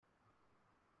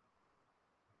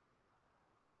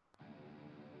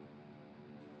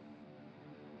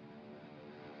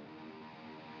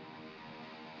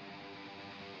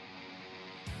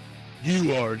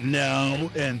You are now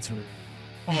entering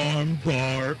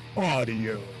Armbar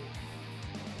Audio.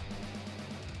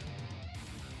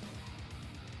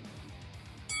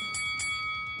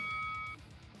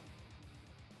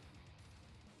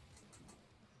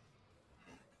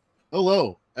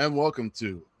 Hello, and welcome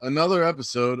to another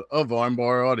episode of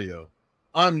Armbar Audio.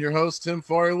 I'm your host, Tim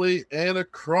Farley, and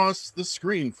across the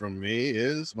screen from me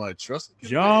is my trusted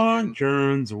John companion.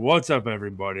 Kearns, what's up,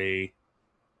 everybody?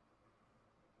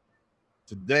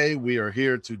 Today we are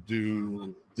here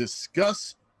to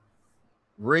discuss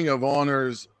Ring of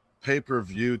Honor's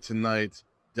pay-per-view tonight,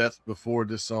 Death Before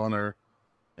Dishonor,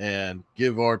 and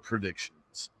give our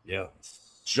predictions.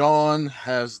 Yes. John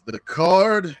has the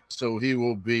card, so he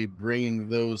will be bringing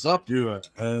those up Do I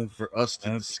have for us to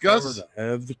have discuss. The card? I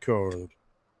have the card.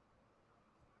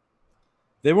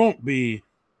 They won't be.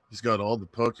 He's got all the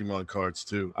Pokemon cards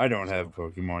too. I don't have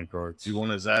Pokemon cards. Do you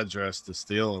want his address to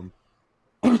steal them?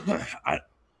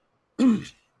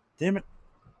 Damn it!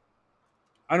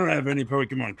 I don't have any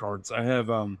Pokemon cards. I have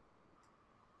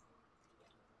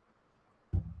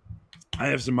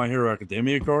some My Hero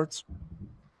Academia cards.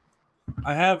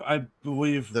 I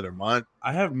believe That are mine.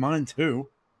 I have mine too.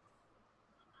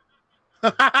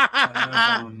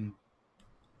 I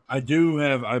do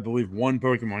have, I believe, one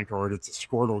Pokemon card. It's a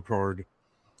Squirtle card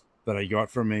that I got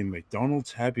from a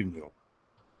McDonald's Happy Meal.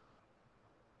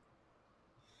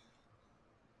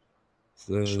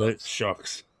 So that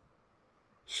shucks.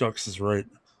 Shucks is right.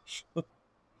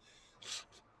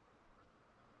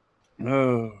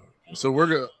 Oh. So we're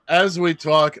going to, as we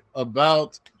talk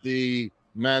about the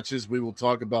matches, we will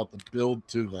talk about the build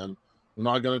to them. We're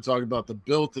not going to talk about the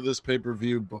build to this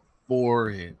pay-per-view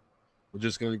beforehand. We're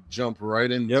just going to jump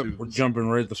right into Yep, we're jumping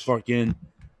right the fuck in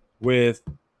with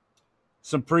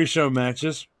some pre-show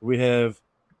matches. We have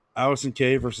Allison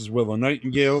Kay versus Willow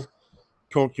Nightingale,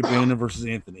 Colt Cabana versus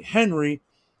Anthony Henry,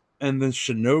 and then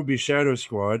Shinobi Shadow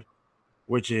Squad,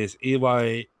 which is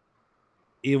Eli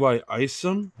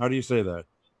Isom. How do you say that?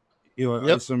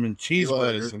 Eli Isom and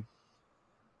Cheeseburger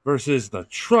versus the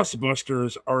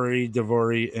Trustbusters, Ari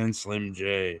Daivari and Slim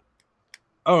J.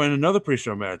 Oh, and another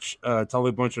pre-show match,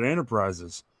 Tully Blanchard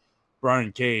Enterprises,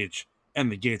 Brian Cage,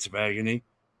 and the Gates of Agony,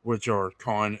 which are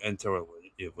Khan and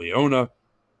Leona,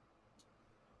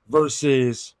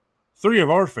 versus three of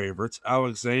our favorites,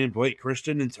 Alex Zane, Blake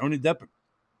Christian, and Tony Deppen.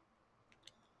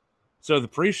 So the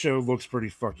pre-show looks pretty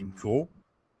fucking cool.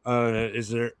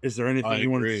 Is there anything you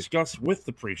want to discuss with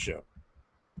the pre-show?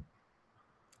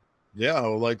 Yeah, I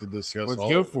would like to discuss. Let's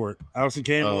go for it. Allison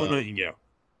Kay and Willow Nightingale.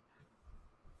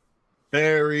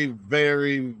 Very,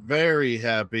 very, very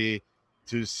happy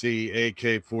to see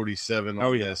AK-47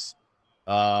 on this.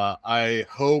 I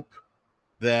hope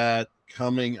that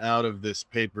coming out of this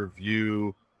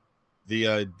pay-per-view, the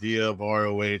idea of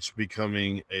ROH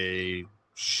becoming a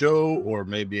show or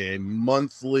maybe a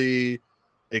monthly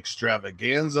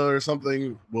extravaganza or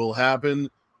something will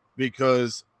happen,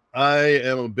 because I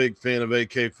am a big fan of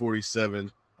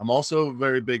AK-47. I'm also a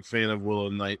very big fan of Willow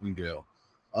Nightingale.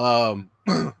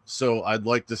 So I'd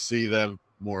like to see them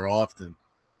more often.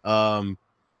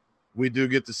 We do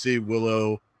get to see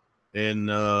Willow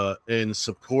in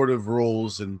supportive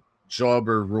roles and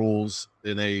jobber roles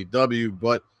in AEW,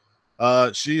 but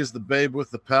she is the babe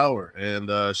with the power,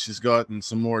 and she's gotten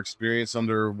some more experience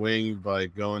under her wing by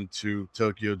going to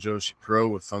Tokyo Joshi Pro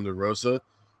with Thunder Rosa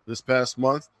this past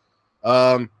month.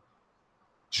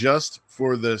 Just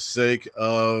for the sake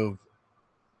of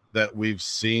that we've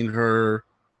seen her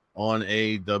on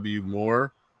AEW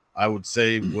more, I would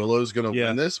say Willow's going to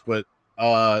win this, but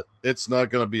it's not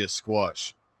going to be a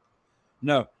squash.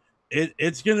 No,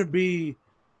 it's going to be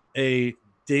a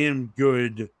damn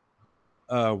good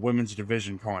women's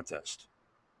division contest.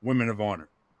 Women of Honor,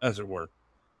 as it were.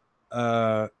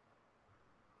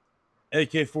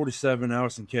 AK-47,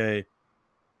 Allison Kay,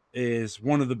 is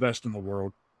one of the best in the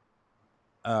world,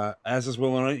 as is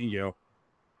Willow Nightingale.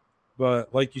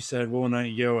 But like you said, Willow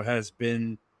Nightingale has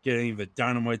been getting the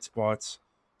dynamite spots,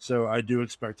 so I do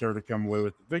expect her to come away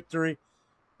with the victory.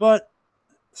 But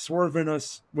swerving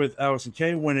us with Allison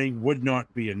Kay winning would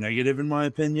not be a negative, in my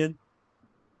opinion.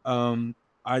 I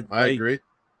agree.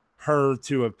 Her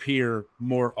to appear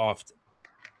more often.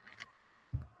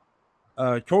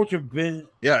 Colt Cabana,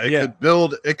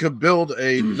 it could build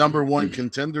a number one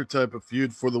contender type of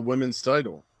feud for the women's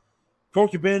title.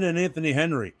 Colt Cabana and Anthony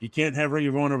Henry. You can't have Ring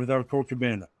of Honor without Colt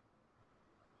Cabana.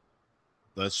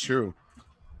 That's true.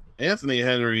 Anthony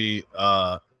Henry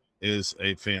is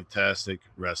a fantastic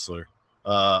wrestler.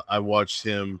 I watched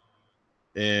him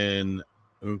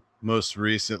most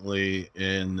recently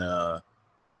in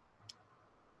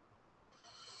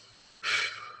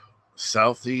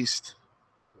Southeast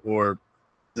or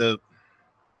the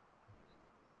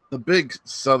big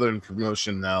Southern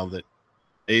promotion now that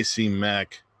AC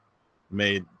Mack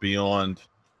made beyond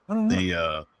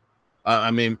the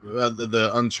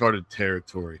the Uncharted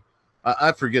Territory.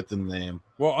 I forget the name.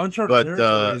 Well, Uncharted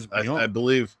Territory is beyond. I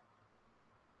believe.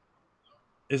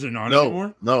 Is it not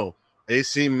anymore? No.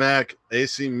 AC Mack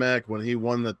when he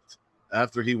won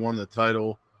after he won the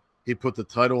title, he put the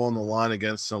title on the line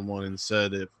against someone and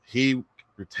said if he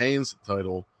retains the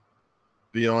title,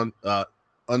 beyond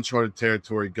Uncharted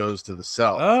Territory goes to the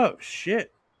South. Oh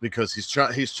shit! Because he's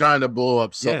trying to blow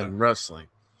up Southern wrestling.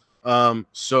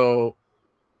 So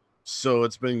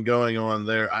it's been going on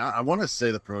there. I want to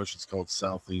say the promotion's called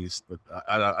Southeast, but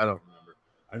I don't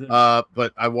remember.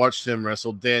 But I watched him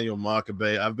wrestle Daniel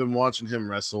Makabe. I've been watching him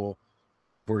wrestle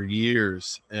for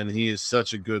years, and he is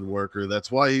such a good worker.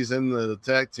 That's why he's in the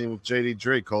tag team with JD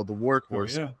Drake called the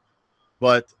Workhorse. Oh, yeah.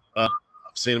 But I've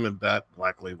seen him in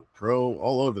Black Label Pro,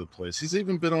 all over the place. He's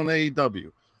even been on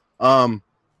AEW.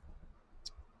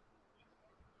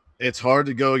 It's hard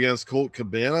to go against Colt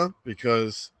Cabana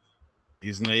because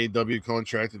he's an AEW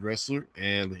contracted wrestler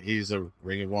and he's a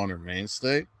Ring of Honor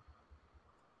mainstay.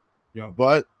 Yeah.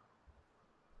 But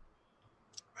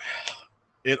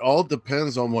it all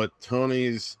depends on what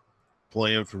Tony's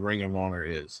plan for Ring of Honor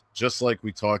is. Just like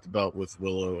we talked about with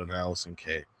Willow and Allison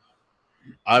Kay.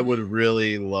 I would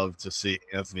really love to see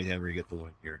Anthony Henry get the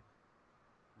win here.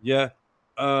 Yeah.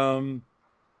 I'm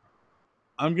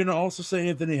going to also say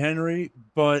Anthony Henry,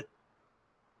 but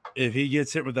if he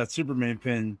gets hit with that Superman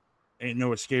pin, ain't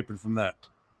no escaping from that.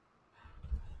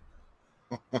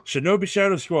 Shinobi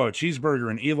Shadow Squad, Cheeseburger,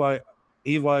 and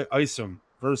Eli Isom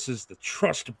versus the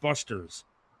Trust Busters,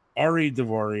 Ari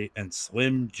Daivari and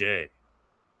Slim J.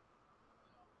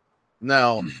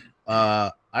 Now,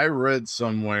 I read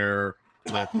somewhere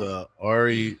that the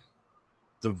Ari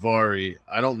Daivari,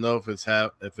 I don't know if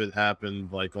it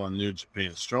happened like on New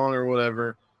Japan Strong or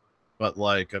whatever, but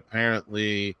like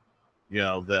apparently, you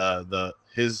know,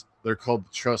 they're called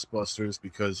the Trust Busters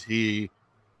because he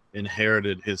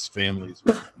inherited his family's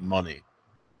money.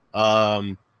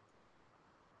 I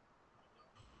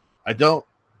don't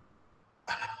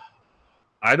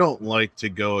like to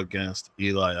go against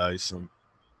Eli Isom.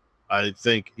 I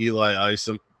think Eli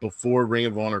Isom, before Ring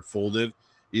of Honor folded,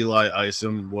 Eli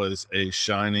Isom was a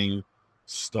shining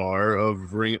star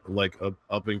of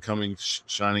up and coming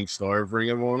shining star of Ring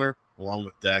of Honor, along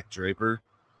with Dak Draper.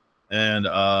 And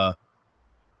I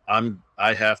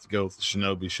have to go with the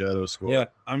Shinobi Shadow Squad. Yeah,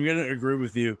 I'm gonna agree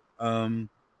with you.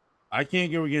 I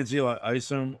can't go against Eli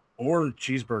Isom or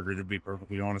Cheeseburger, to be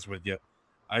perfectly honest with you.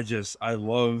 I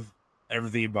love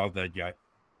everything about that guy.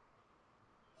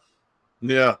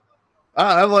 Yeah.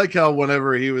 I like how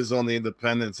whenever he was on the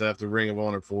independents after Ring of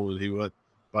Honor folded, he went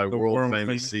by world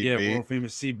famous CB. Yeah, world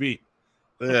famous CB.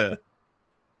 Yeah.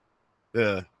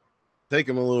 Yeah. Take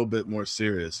him a little bit more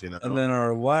serious, you know. And then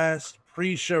our last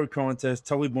pre-show contest,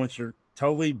 Tully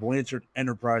Blanchard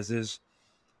Enterprises,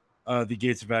 the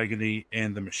Gates of Agony,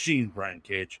 and the Machine, Brian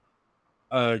Cage,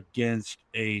 against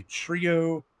a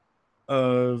trio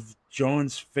of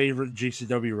John's favorite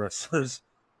GCW wrestlers,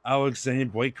 Alex Zane,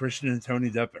 Blake Christian, and Tony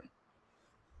Deppen.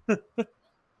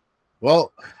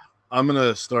 Well, I'm going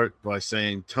to start by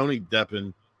saying Tony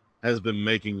Deppen has been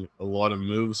making a lot of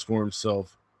moves for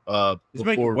himself.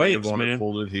 Before Ring of Honor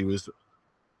folded, he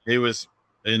was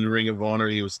in Ring of Honor.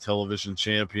 He was television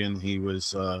champion. He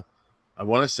was, I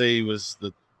want to say he was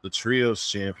the trios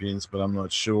champions, but I'm not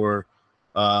sure.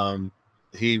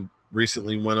 He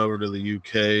recently went over to the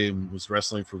UK and was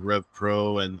wrestling for Rev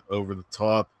Pro and Over the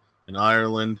Top in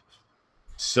Ireland.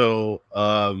 So,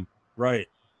 right.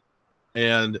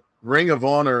 And Ring of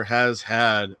Honor has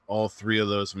had all three of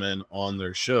those men on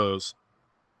their shows.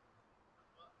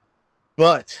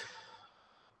 But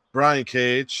Brian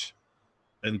Cage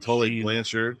and Tully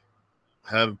Blanchard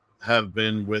have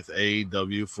been with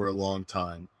AEW for a long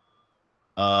time.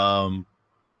 Khan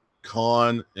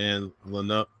and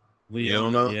Leona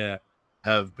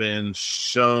have been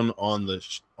shown on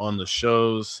the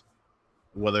shows,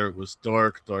 whether it was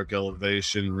Dark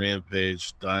Elevation,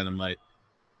 Rampage, Dynamite.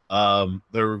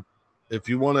 If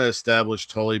you want to establish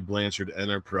Tully Blanchard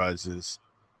Enterprises,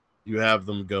 you have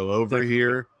them go over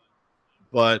here,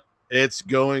 but it's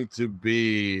going to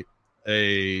be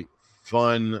a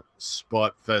fun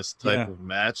spot fest type of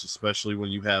match, especially when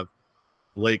you have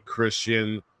Blake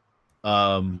Christian,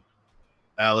 Alex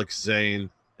Zane,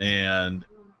 and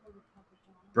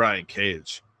Brian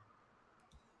Cage.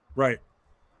 Right.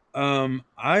 I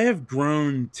have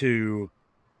grown to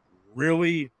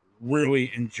really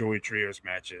enjoy trios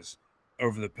matches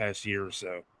over the past year or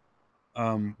so.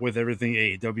 with everything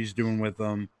AEW's doing with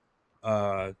them,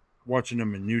 watching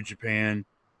them in New Japan,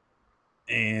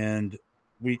 and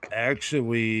we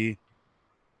actually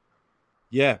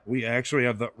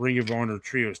have the Ring of Honor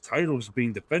Trios titles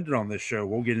being defended on this show.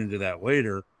 We'll get into that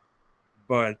later,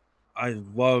 but I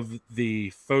love the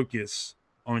focus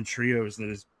on trios that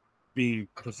is being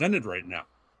presented right now.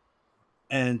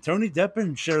 And Tony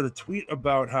Deppen shared a tweet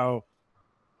about how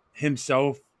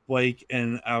himself, Blake,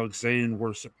 and Alex Zane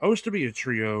were supposed to be a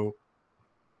trio,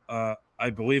 I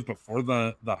believe, before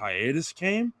the hiatus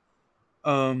came.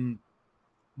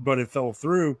 But it fell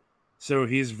through. So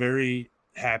he's very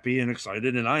happy and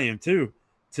excited, and I am too,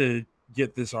 to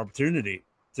get this opportunity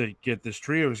to get this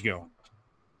trios going.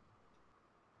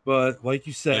 But like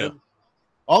you said,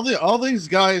 all these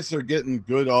guys are getting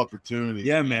good opportunities.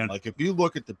 Yeah, man. Like if you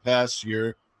look at the past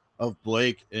year of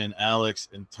Blake and Alex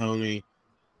and Tony,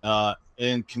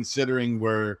 and considering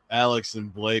where Alex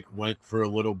and Blake went for a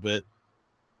little bit,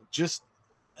 just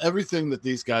everything that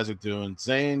these guys are doing.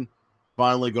 Zane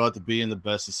finally got to be in the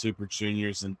Best of Super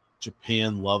Juniors, and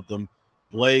Japan loved them.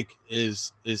 Blake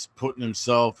is putting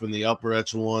himself in the upper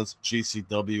echelons of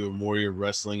GCW and Warrior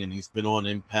Wrestling, and he's been on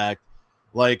Impact.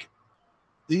 Like,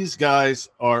 these guys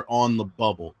are on the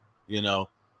bubble, you know.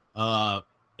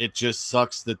 It just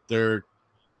sucks that they're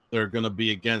going to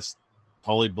be against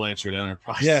Tully Blanchard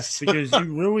Enterprises. Yes, because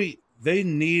they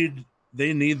need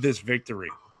this victory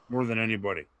more than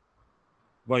anybody.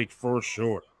 Like, for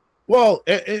sure. Well,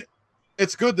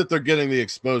 it's good that they're getting the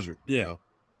exposure. Yeah. You know?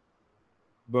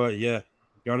 But yeah,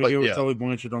 gotta go with Tully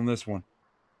Blanchard on this one.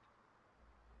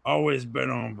 Always bet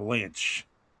on Blanche.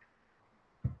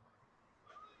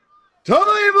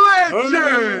 Tully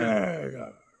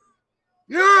Blanchard!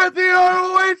 You're at the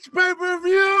ROH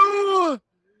pay-per-view!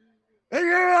 And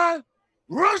you're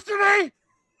roasting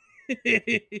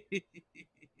me!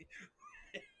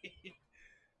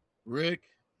 Rick,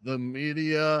 the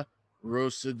media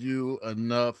roasted you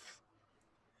enough.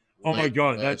 Oh my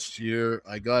God, last year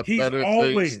I got he's better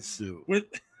always things to do. With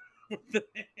the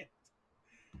hand.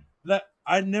 That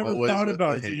I never thought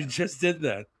about it. You just did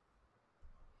that.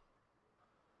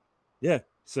 Yeah.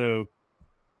 So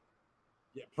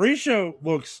yeah, pre-show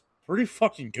looks pretty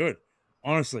fucking good,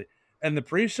 honestly. And the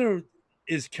pre-show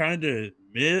is kind of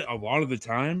mid a lot of the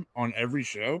time on every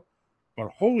show, but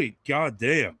holy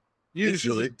goddamn,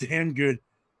 usually this is damn good.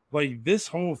 Like, this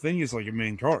whole thing is like a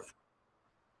main card.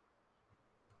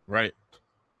 Right.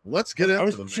 Let's get into I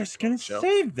was just going to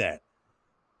save that.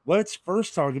 Let's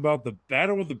first talk about the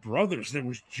Battle of the Brothers that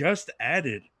was just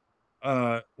added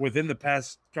within the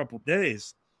past couple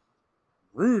days.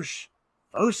 Rush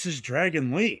versus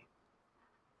Dragon Lee.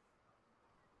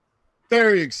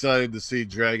 Very excited to see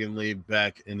Dragon Lee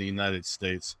back in the United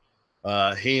States.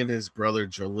 He and his brother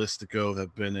Jalistico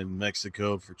have been in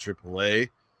Mexico for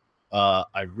AAA.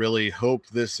 I really hope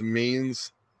this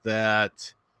means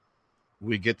that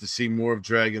we get to see more of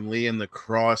Dragon Lee in the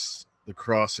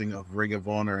crossing of Ring of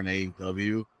Honor and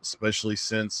AEW, especially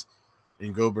since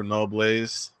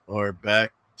Ingobernables are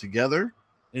back together.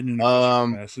 In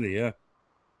capacity, yeah.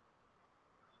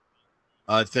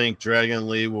 I think Dragon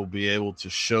Lee will be able to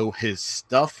show his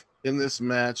stuff in this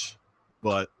match,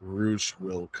 but Rush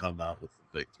will come out with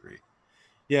the victory.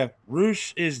 Yeah,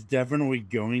 Rush is definitely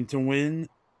going to win.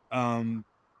 I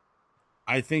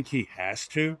think he has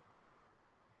to,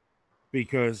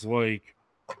 because, like,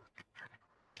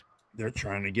 they're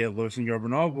trying to get Los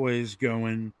Ingobernables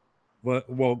going. La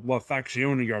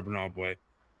Facción Ingobernable.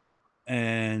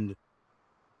 And,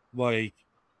 like,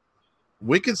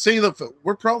 we can see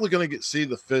we're probably going to see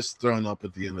the fist thrown up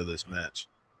at the end of this match.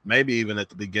 Maybe even at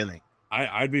the beginning.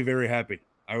 I'd be very happy.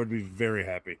 I would be very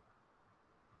happy.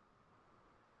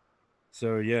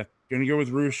 So, yeah, going to go with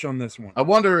Rush on this one. I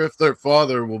wonder if their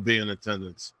father will be in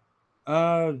attendance.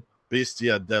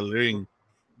 Bestia del Ring.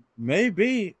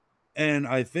 Maybe. And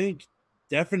I think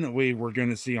definitely we're going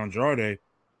to see Andrade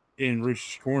in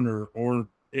Rush's corner or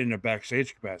in a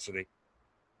backstage capacity.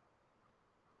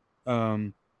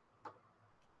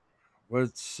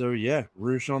 So yeah,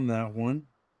 Rush on that one.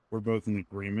 We're both in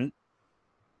agreement.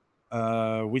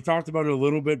 We talked about it a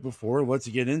little bit before. Let's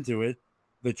get into it.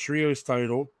 The Trios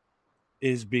title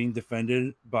is being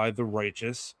defended by the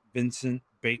Righteous, Vincent,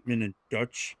 Bateman, and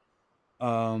Dutch,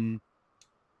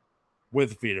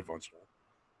 with Vita Von Stroll.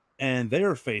 And they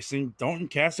are facing Dalton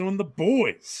Castle and the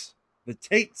boys, the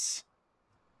Tates.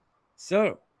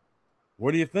 So,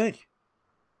 what do you think?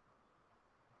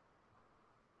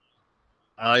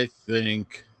 I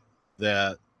think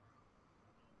that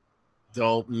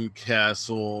Dalton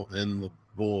Castle and the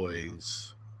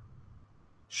boys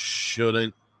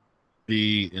shouldn't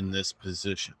be in this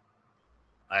position.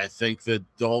 I think that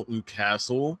Dalton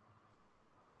Castle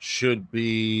should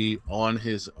be on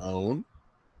his own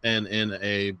and in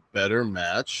a better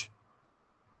match.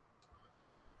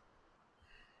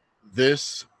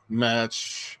 This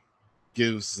match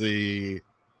gives the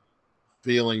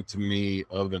feeling to me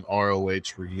of an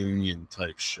ROH reunion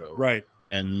type show. Right.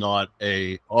 And not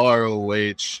a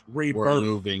ROH rebirth. We're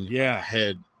moving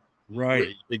ahead.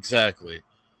 Right. Exactly.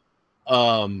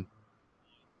 I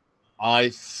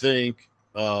think,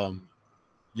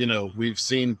 we've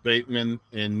seen Bateman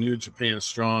in New Japan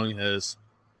Strong as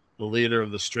the leader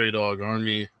of the Stray Dog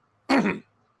Army.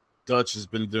 Dutch has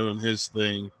been doing his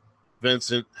thing.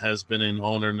 Vincent has been in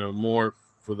Honor No More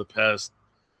for the past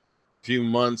few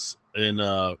months in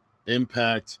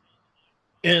Impact.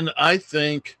 And I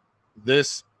think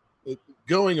this,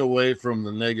 going away from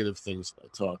the negative things I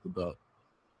talked about,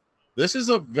 this is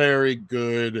a very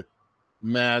good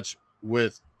match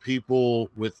with people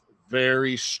with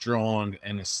very strong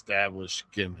and established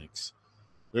gimmicks.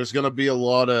 There's going to be a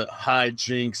lot of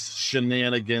hijinks,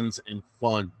 shenanigans, and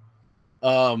fun.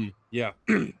 Yeah.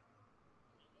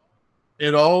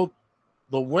 The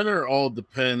winner all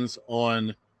depends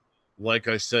on, like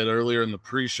I said earlier in the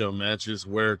pre-show matches,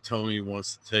 where Tony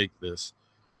wants to take this.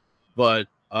 But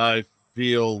I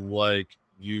feel like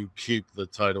you keep the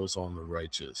titles on the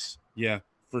Righteous. Yeah,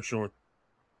 for sure.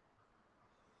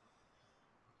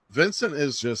 Vincent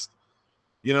is just,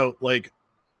 like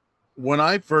when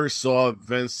I first saw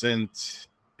Vincent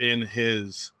in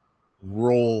his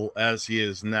role as he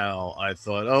is now, I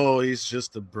thought, oh, he's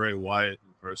just a Bray Wyatt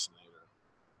impersonator.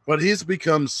 But he's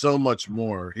become so much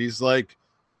more. He's like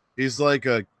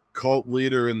a cult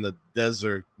leader in the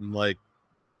desert, like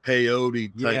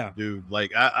peyote type dude.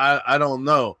 Like I don't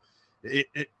know.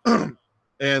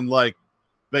 And like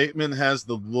Bateman has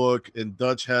the look and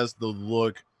Dutch has the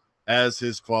look as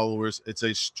his followers. It's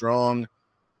a strong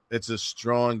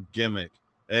gimmick.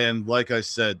 And like I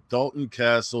said, Dalton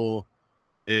Castle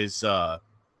is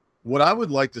what I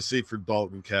would like to see for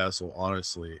Dalton Castle,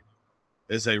 honestly,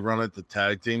 is a run at the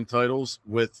tag team titles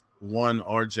with one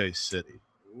RJ City.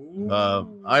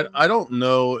 I don't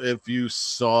know if you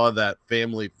saw that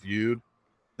Family Feud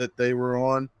that they were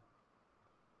on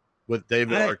with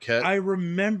David Arquette. I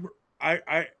remember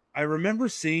I remember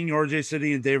seeing RJ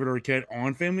City and David Arquette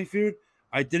on Family Feud.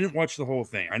 I didn't watch the whole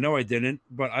thing. I know I didn't,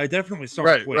 but I definitely saw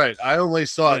clips. Right. I only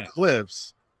saw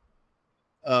clips.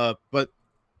 But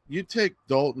you take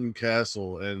Dalton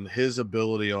Castle and his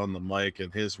ability on the mic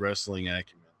and his wrestling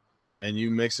acumen, and you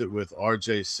mix it with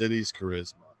RJ City's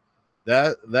charisma.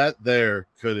 That there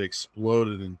could explode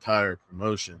an entire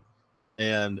promotion.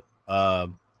 And I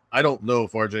don't know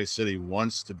if RJ City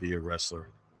wants to be a wrestler,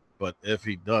 but if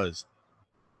he does,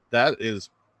 he's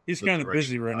kind of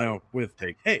busy right now with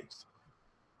takes.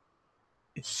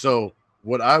 So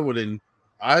what I would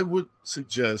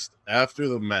suggest after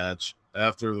the match,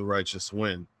 after the Righteous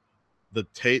win, the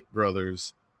Tate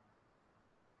brothers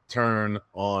turn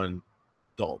on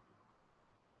Dalton.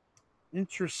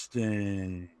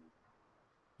 Interesting.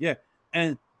 Yeah,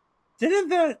 and didn't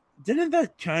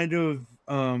that kind of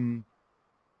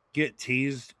get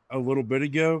teased a little bit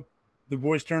ago? The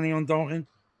boys turning on Dalton.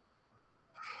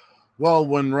 Well,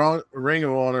 when Ring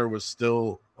of Honor was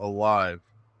still alive,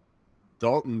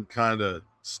 Dalton kind of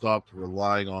stopped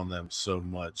relying on them so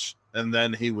much, and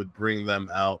then he would bring them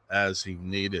out as he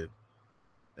needed,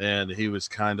 and he was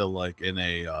kind of like in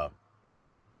a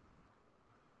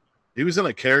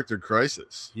character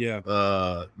crisis.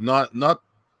 Yeah.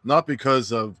 Not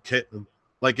because of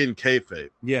like in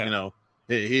kayfabe. Yeah.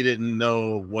 He didn't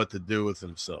know what to do with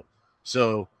himself.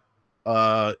 So,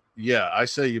 I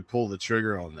say you pull the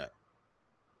trigger on that.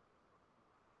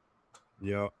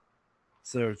 Yeah.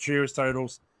 So, Trios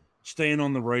titles, staying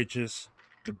on the Righteous,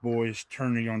 the boys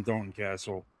turning on Dalton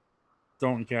Castle.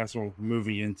 Dalton Castle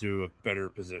moving into a better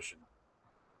position.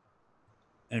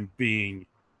 And you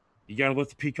got to let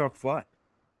the peacock fly.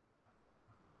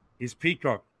 He's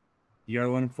peacock. You got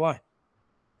to let him fly.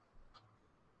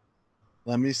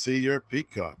 Let me see your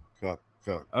peacock.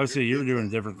 Oh, see, you're doing a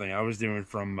different thing. I was doing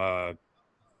from...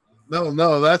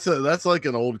 No, that's like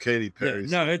an old Katy Perry.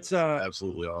 Yeah, no, it's...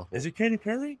 absolutely awful. Is it Katy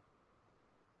Perry?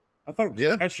 I thought it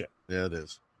was Kesha. Yeah, it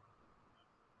is.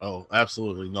 Oh,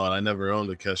 absolutely not. I never owned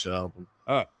a Kesha album.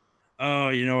 Oh,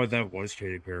 you know what? That was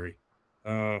Katy Perry.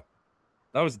 That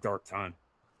was a dark time.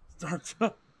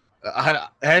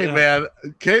 Man,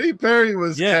 Katy Perry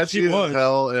was catchy as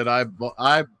hell, and I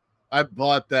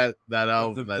bought that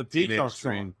album. The Peacock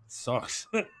song sucks.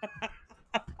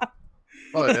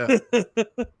 Oh yeah,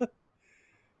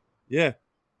 yeah.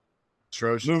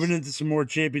 Atrocious. Moving into some more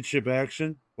championship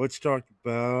action. Let's talk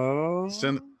about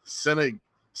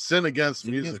Sin against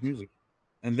Sin music. Against music.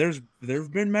 And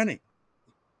there've been many.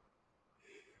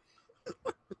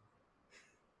 Let's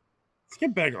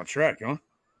get back on track, huh?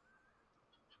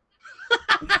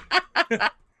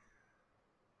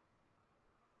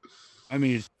 I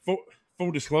mean,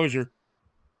 full disclosure,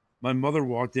 my mother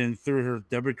walked in, threw her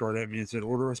debit card at me and said,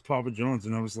 "Order us Papa John's,"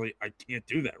 and I was like, "I can't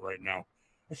do that right now.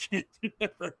 I can't do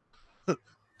that right now."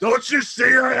 Don't you see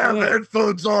I have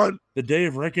headphones on? The day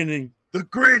of reckoning. The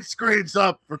green screen's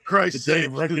up, for Christ's sake. The day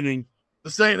of reckoning.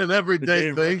 This ain't an everyday the day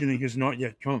of thing. Reckoning has not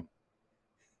yet come.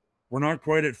 We're not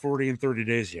quite at 40 and 30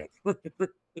 days yet.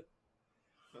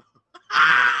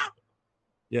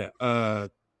 Yeah.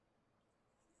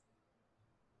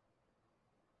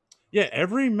 Yeah,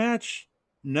 every match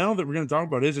now that we're going to talk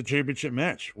about is a championship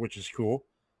match, which is cool.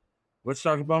 Let's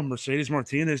talk about Mercedes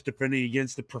Martinez defending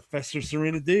against the Professor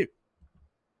Serena Deeb.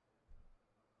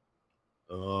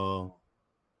 Oh.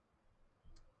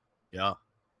 Yeah.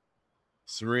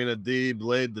 Serena Deeb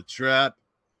laid the trap,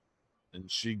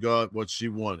 and she got what she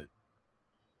wanted.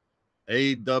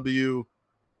 AEW,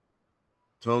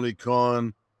 Tony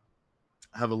Khan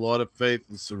have a lot of faith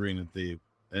in Serena Deeb,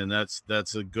 and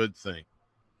that's a good thing.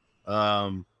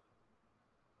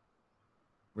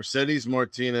 Mercedes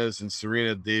Martinez and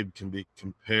Serena Deeb can be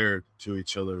compared to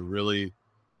each other really,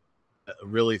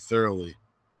 really thoroughly.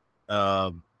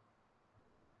 I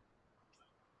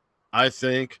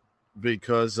think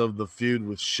because of the feud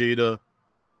with Shida,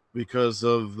 because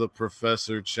of the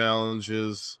Professor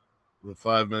challenges, the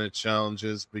 5-minute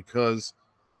challenges, because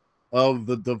of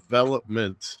the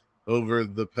development over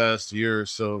the past year or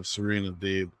so of Serena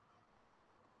Deeb,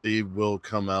 Deeb will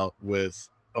come out with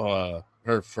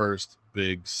her first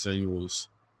big singles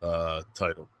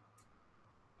title.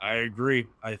 I agree.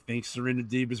 I think Serena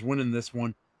Deeb is winning this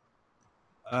one.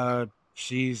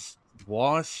 She's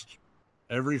lost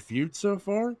every feud so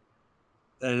far,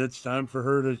 and it's time for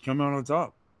her to come out on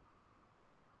top.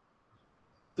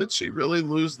 Did she really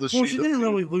lose the Shida? Well, she didn't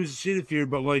really lose the Shida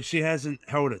feud, but like she hasn't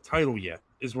held a title yet.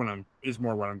 Is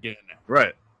more what I'm getting at.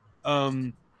 Right.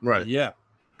 Right. Yeah.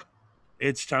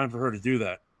 It's time for her to do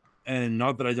that, and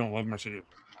not that I don't love Mercedes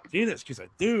Martinez, because I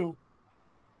do.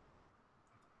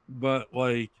 But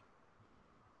like,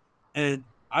 and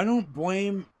I don't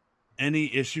blame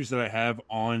any issues that I have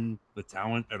on the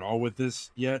talent at all with this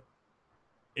yet.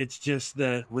 It's just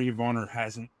that Ring of Honor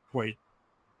hasn't quite.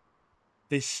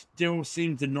 They still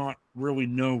seem to not really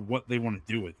know what they want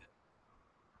to do with it.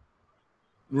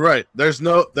 Right. There's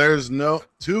nothing to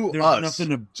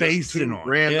base it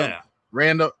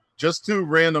on. Just two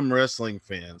random wrestling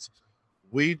fans.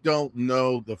 We don't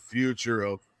know the future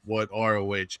of what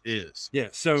ROH is. Yeah.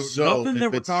 So nothing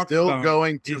that we're talking about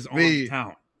going to is be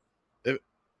on talent.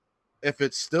 If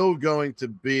it's still going to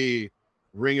be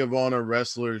Ring of Honor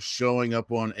wrestlers showing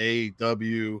up on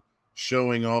AEW,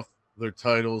 showing off their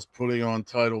titles, putting on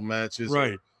title matches,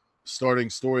 right, starting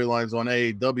storylines on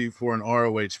AEW for an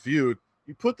ROH feud,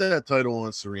 you put that title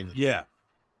on Serena. Yeah.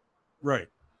 Right.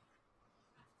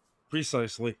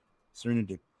 Precisely. Serena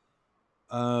Deeb.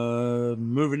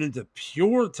 Moving into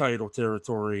pure title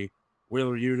territory,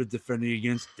 Wheeler Yuta defending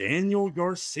against Daniel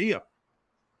Garcia.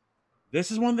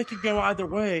 This is one that could go either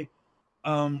way.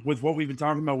 With what we've been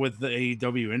talking about with the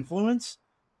AEW influence,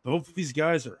 both of these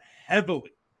guys are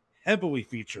heavily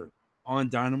featured on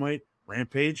Dynamite,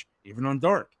 Rampage, even on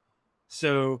Dark.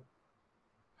 So,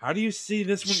 how do you see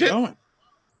this one going?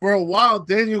 For a while,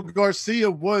 Daniel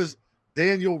Garcia was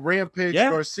Daniel Rampage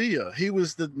Garcia. He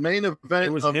was the main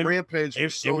event of Rampage for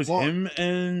so long. It was him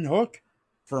and Hook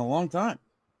for a long time.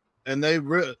 And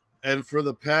and for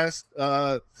the past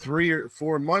 3 or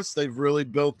 4 months, they've really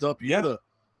built up Yuta.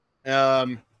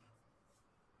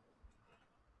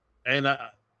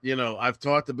 I've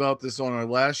talked about this on our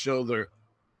last show. Their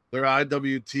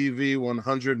IWTV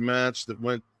 100 match that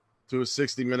went to a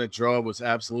 60-minute draw was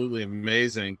absolutely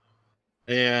amazing.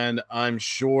 And I'm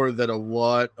sure that a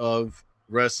lot of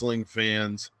wrestling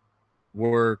fans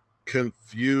were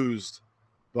confused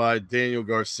by Daniel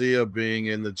Garcia being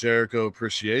in the Jericho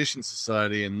Appreciation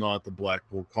Society and not the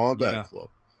Blackpool Combat Club.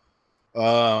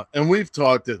 And we've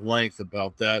talked at length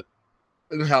about that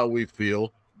and how we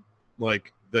feel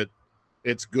like that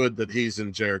it's good that he's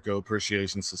in Jericho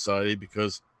Appreciation Society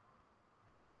because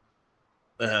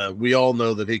we all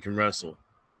know that he can wrestle.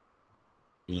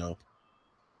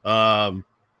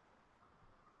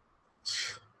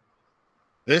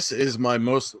 This is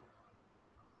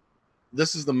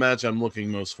the match I'm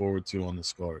looking most forward to on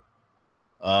this card.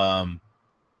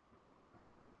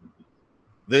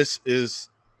 This is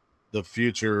the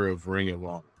future of Ring of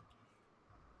Honor.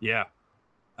 Yeah,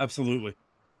 absolutely.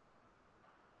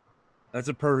 That's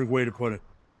a perfect way to put it.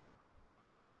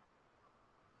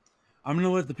 I'm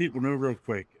gonna let the people know real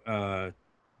quick.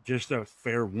 Just a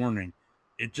fair warning.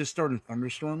 It just started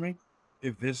thunderstorming.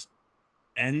 If this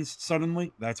ends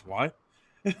suddenly, that's why.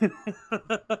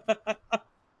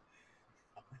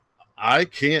 I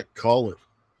can't call it.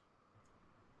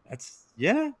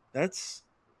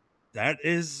 That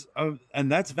is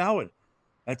and that's valid.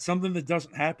 That's something that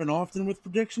doesn't happen often with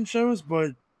prediction shows,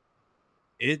 but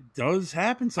it does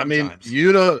happen sometimes. I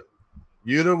mean,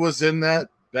 Yuta was in that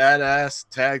badass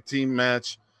tag team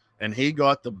match, and he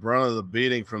got the brunt of the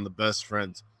beating from the best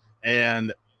friends.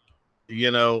 And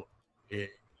you know,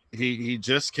 he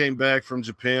just came back from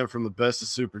Japan from the Best of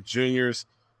Super Juniors.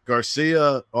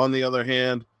 Garcia, on the other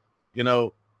hand, you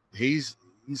know, he's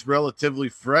relatively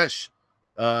fresh,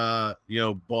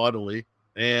 bodily,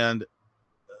 and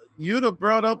Yuta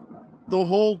brought up the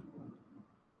whole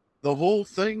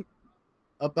thing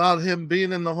about him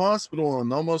being in the hospital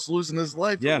and almost losing his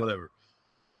life or whatever.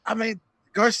 I mean,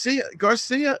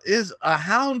 Garcia is a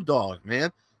hound dog,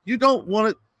 man. You don't want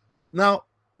it now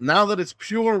that it's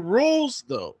pure rules,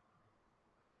 though.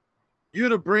 You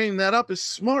to bring that up is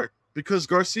smart because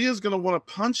Garcia's going to want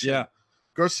to punch him.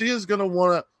 Garcia's going to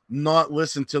want to not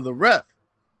listen to the ref.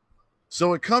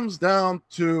 So it comes down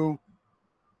to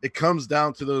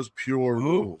those pure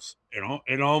rules.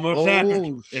 It almost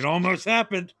happened. It almost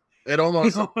happened. It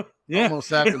almost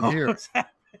happened here.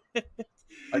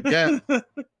 Again.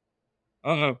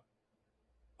 Uh-oh.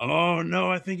 Oh,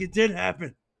 no, I think it did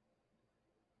happen.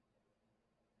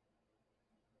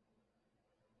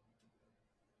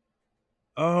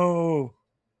 Oh,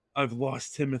 I've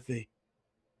lost Timothy.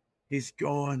 He's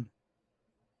gone.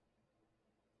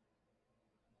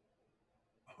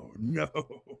 Oh, no.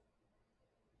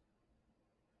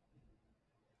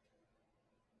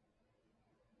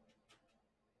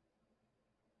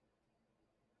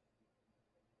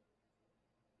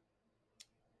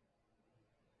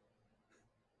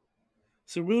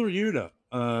 So Wheeler Yuta,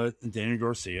 and Daniel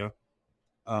Garcia,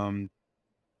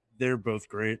 they're both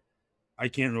great. I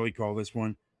can't really call this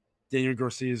one. Daniel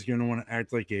Garcia is going to want to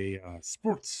act like a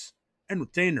sports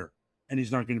entertainer, and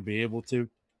he's not going to be able to.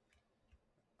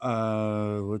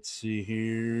 Let's see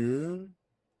here.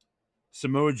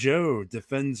 Samoa Joe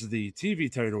defends the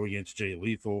TV title against Jay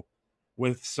Lethal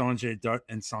with Sanjay Dutt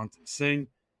and Santam Singh.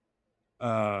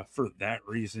 For that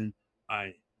reason,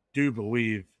 I do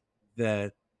believe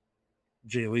that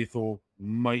Jay Lethal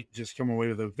might just come away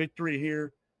with a victory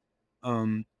here,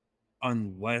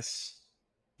 unless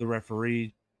the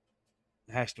referee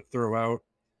has to throw out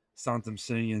Santam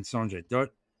Singh and Sanjay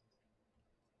Dutt.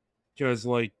 Because,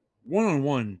 like,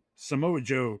 one-on-one, Samoa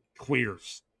Joe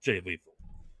clears Jay Lethal.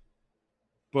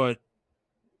 But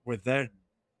with that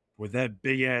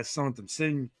big ass Santam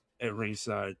Singh at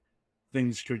ringside,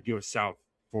 things could go south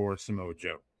for Samoa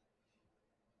Joe.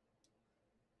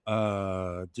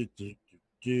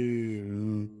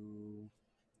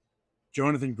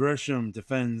 Jonathan Gresham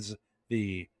defends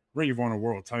the Ring of Honor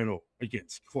World title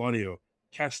against Claudio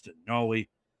Castagnoli.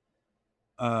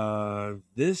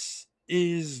 This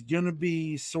is gonna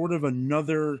be sort of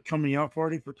another coming out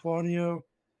party for Claudio.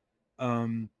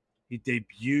 He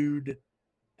debuted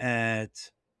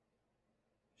at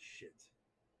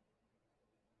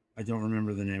I don't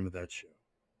remember the name of that show.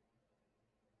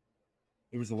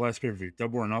 It was the last pay-per-view.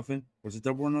 Double or Nothing? Was it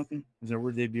Double or Nothing? Was that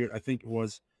where it debuted? I think it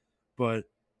was. But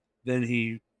then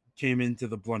he came into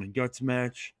the Blood and Guts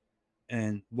match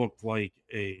and looked like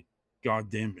a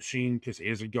goddamn machine because he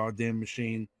is a goddamn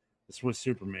machine. This was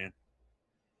Superman.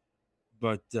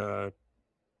 But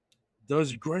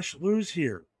does Gresh lose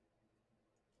here?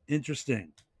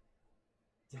 Interesting.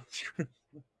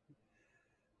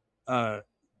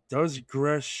 Does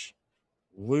Gresh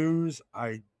lose?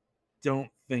 I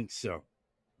don't think so.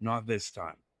 Not this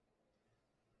time.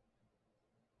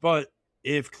 But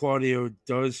if Claudio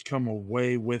does come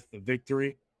away with the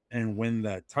victory and win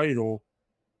that title,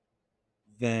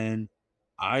 then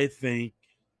I think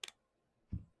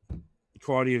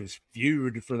Claudio's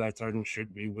feud for that title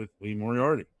should be with Lee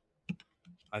Moriarty.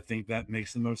 I think that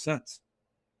makes the most sense.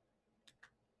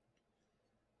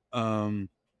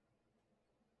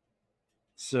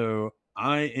 So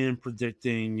I am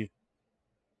predicting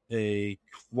a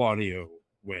Claudio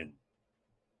win.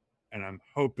 And I'm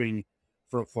hoping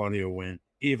for a Claudio win,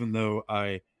 even though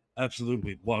I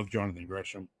absolutely love Jonathan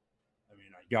Gresham. I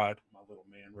mean, I got my little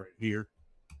man right here.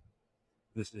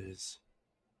 This is,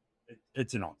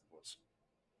 it's an octopus.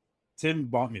 Tim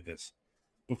bought me this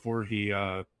before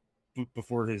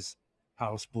before his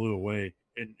house blew away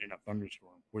in a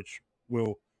thunderstorm, which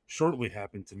will shortly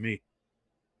happen to me.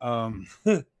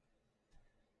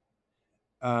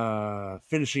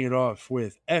 Finishing it off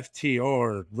with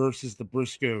FTR versus the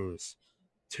Briscoes.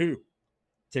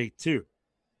 Take two.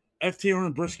 FTR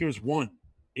and Briscoes 1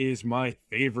 is my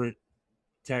favorite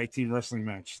tag team wrestling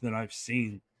match that I've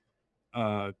seen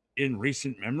in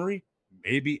recent memory,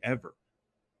 maybe ever.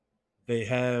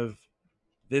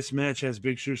 This match has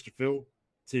big shoes to fill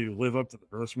to live up to the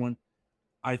first one.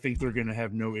 I think they're going to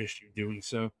have no issue doing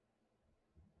so.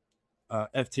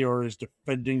 FTR is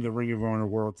defending the Ring of Honor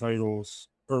World titles,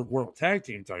 or World Tag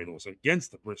Team titles,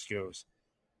 against the Briscoes.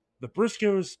 The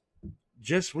Briscoes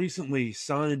just recently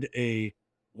signed a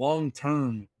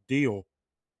long-term deal,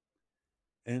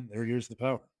 and there goes the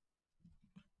power.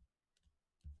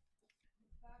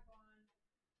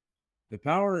 The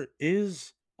power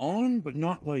is on, but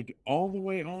not like all the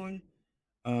way on.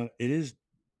 It is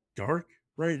dark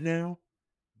right now,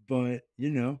 but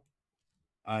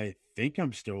I think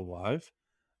I'm still alive.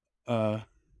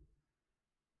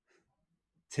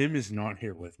 Tim is not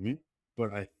here with me,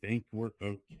 but I think we're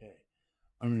okay.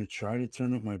 I'm going to try to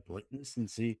turn up my brightness and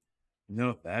see.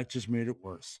 No, that just made it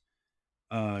worse.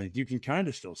 You can kind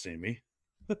of still see me.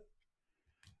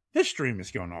 This stream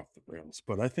is going off the rails,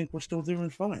 but I think we're still doing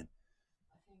fine.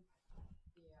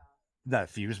 That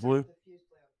fuse blew?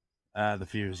 The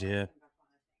fuse, yeah.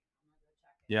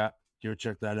 Yeah, go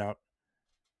check that out.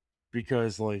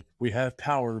 Because, we have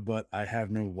power, but I have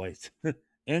no light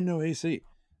and no AC.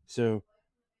 So,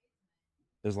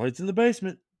 there's lights in the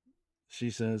basement, she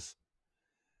says.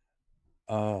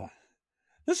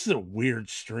 This is a weird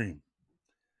stream.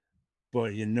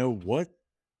 But you know what?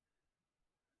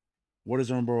 What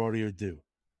does Armbar Audio do?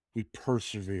 We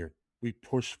persevere. We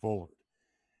push forward.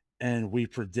 And we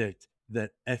predict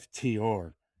that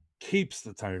FTR keeps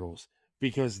the titles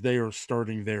because they are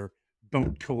starting their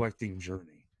bone collecting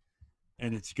journey.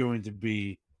 And it's going to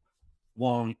be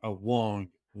a long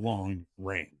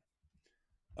reign.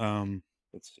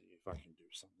 Let's see if I can do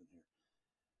something here.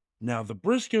 Now, the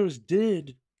Briscoes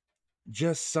did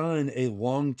just sign a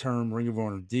long-term Ring of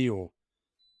Honor deal.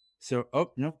 So,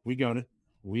 no, we got it.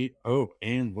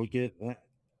 And look at that.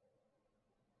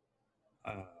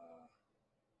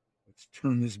 Let's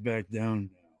turn this back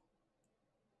down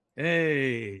now.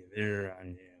 Hey, there I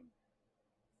am.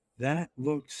 That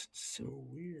looks so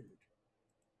weird.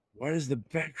 Why does the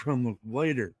background look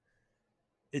lighter?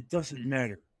 It doesn't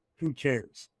matter. Who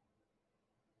cares?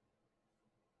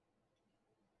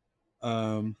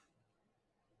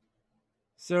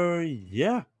 So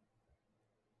yeah.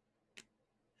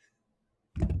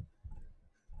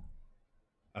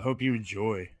 I hope you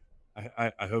enjoy.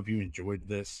 I hope you enjoyed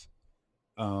this.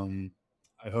 I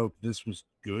hope this was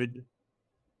good.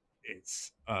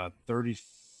 It's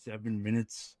 37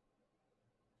 minutes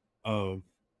of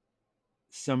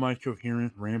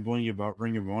semi-coherent rambling about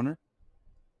Ring of Honor.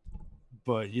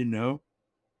 But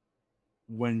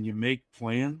when you make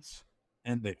plans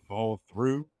and they fall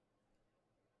through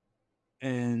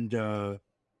and then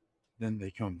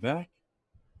they come back,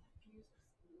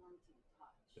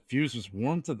 the fuse was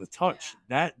warm to the touch. Yeah.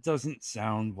 That doesn't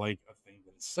sound like a thing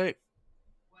that's safe.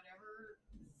 Whatever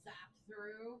zapped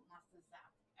through must have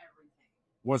zapped everything.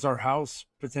 Was our house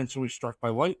potentially struck by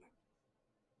lightning?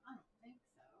 I don't think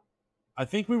so. I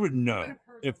think we would know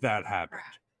if that happened.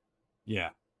 Crack. Yeah.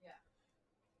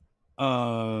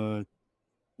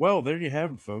 Well, there you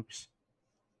have it, folks.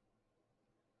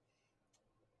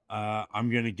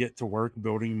 I'm going to get to work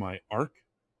building my arc,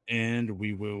 and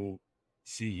we will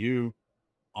see you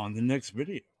on the next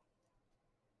video.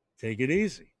 Take it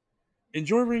easy.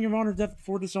 Enjoy Ring of Honor Death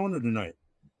Before Dishonor tonight.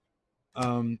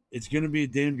 It's going to be a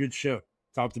damn good show,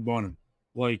 top to bottom.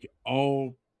 Like,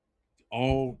 all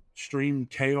stream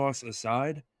chaos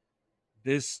aside,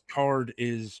 this card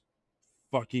is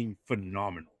fucking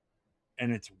phenomenal.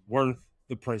 And it's worth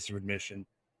the price of admission.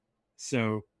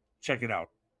 So, check it out.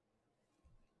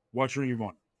 Watch Ring of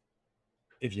Honor.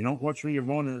 If you don't watch Ring of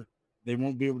Honor, they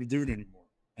won't be able to do it anymore.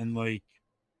 And,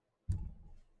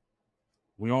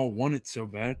 we all want it so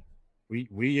bad. We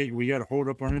got to hold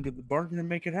up our end of the bargain and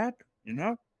make it happen,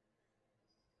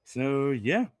 So,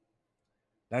 yeah.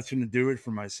 That's going to do it for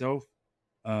myself,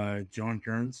 John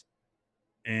Kearns,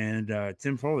 and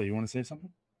Tim Foley. You want to say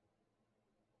something?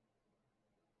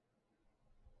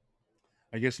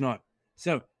 I guess not.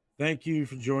 So, thank you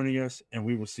for joining us, and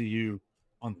we will see you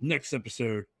on the next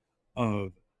episode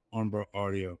of Armbar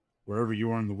Audio, wherever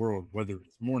you are in the world, whether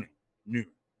it's morning, noon,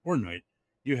 or night.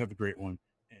 You have a great one,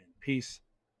 and peace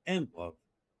and love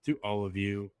to all of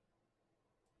you.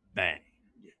 Bang.